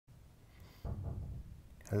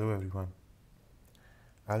Hello everyone.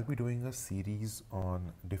 I'll be doing a series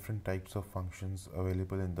on different types of functions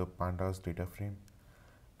available in the Pandas data frame,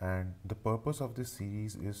 and the purpose of this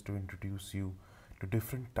series is to introduce you to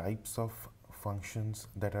different types of functions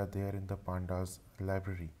that are there in the Pandas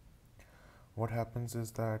library. What happens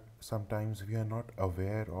is that sometimes we are not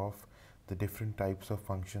aware of the different types of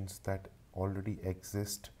functions that already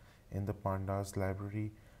exist in the Pandas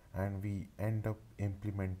library, and we end up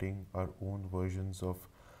implementing our own versions of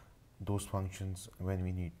those functions when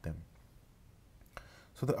we need them.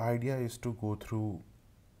 So the idea is to go through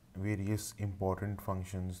various important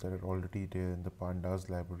functions that are already there in the Pandas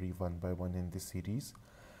library one by one in this series.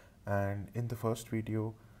 And in the first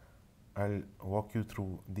video, I'll walk you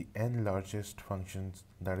through the nlargest functions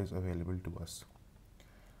that is available to us.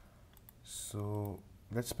 So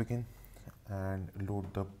let's begin and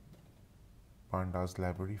load the Pandas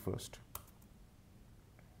library first.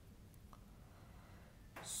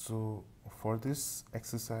 So for this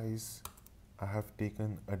exercise, I have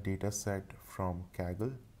taken a data set from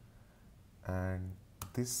Kaggle, and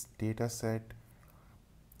this data set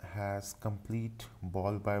has complete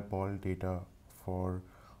ball by ball data for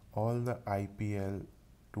all the IPL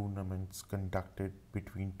tournaments conducted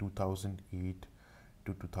between 2008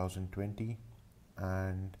 to 2020.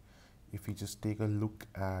 And if we just take a look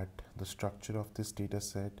at the structure of this data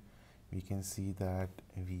set, we can see that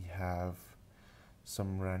we have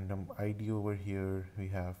some random ID over here. We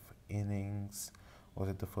have innings, was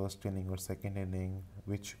it the first inning or second inning,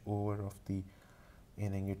 which over of the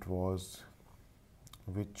inning it was,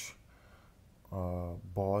 which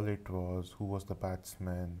ball it was, who was the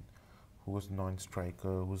batsman, who was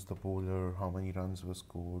non-striker, who's the bowler, how many runs were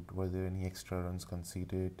scored, were there any extra runs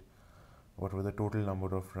conceded, what were the total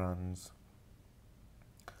number of runs.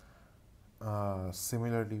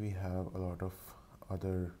 Similarly, we have a lot of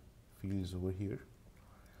other fields over here.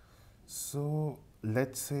 So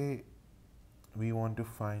let's say we want to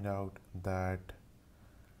find out that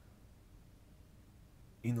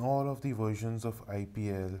in all of the versions of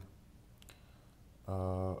IPL,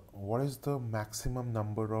 what is the maximum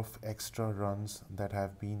number of extra runs that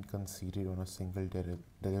have been conceded on a single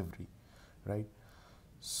delivery, right?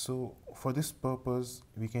 So for this purpose,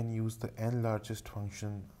 we can use the nlargest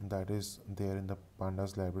function that is there in the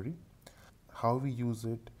Pandas library. How we use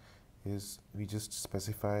it is we just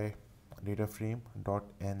specify data frame dot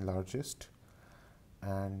nlargest,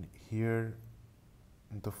 and here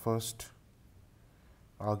the first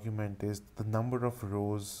argument is the number of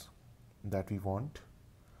rows that we want,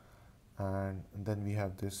 and then we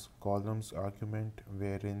have this columns argument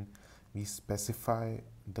wherein we specify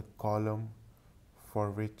the column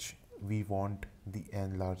for which we want the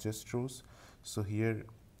nlargest rows. So here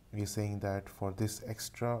we're saying that for this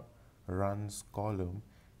extra runs column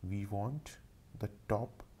we want the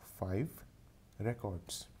top 5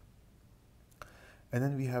 records. And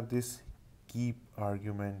then we have this keep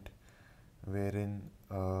argument wherein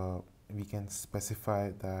we can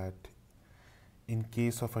specify that in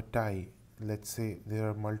case of a tie, let's say there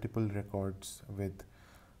are multiple records with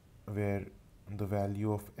where the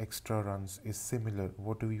value of extra runs is similar,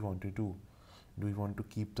 what do we want to do? Do we want to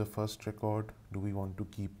keep the first record? Do we want to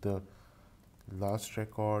keep the last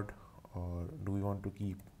record? Or do we want to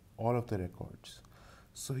keep all of the records?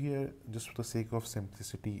 So here, just for the sake of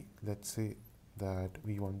simplicity, let's say that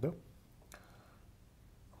we want the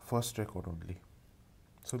first record only.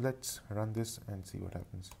 So let's run this and see what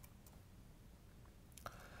happens.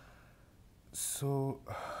 So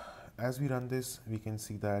as we run this, we can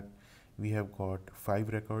see that we have got 5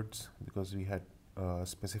 records because we had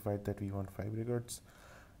specified that we want 5 records,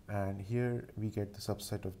 and here we get the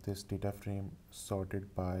subset of this data frame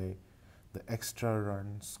sorted by the extra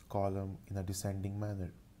runs column in a descending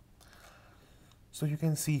manner. So you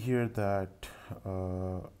can see here that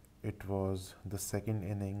it was the second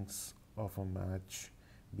innings of a match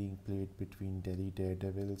being played between Delhi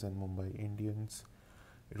Daredevils and Mumbai Indians.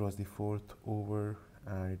 It was the 4th over,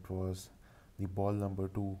 and it was the ball number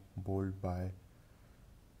 2 bowled by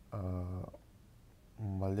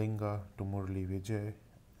Malinga to Murli Vijay,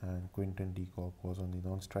 and Quinton de Kock was on the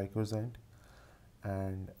non-strikers end,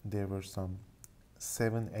 and there were some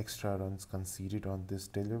 7 extra runs conceded on this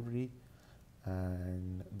delivery,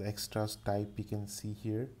 and the extras type we can see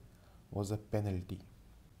here was a penalty.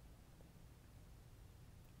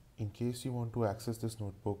 In case you want to access this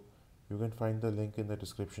notebook, you can find the link in the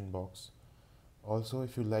description box. Also,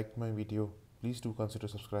 if you liked my video, please do consider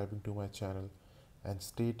subscribing to my channel and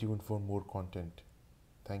stay tuned for more content.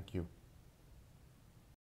 Thank you.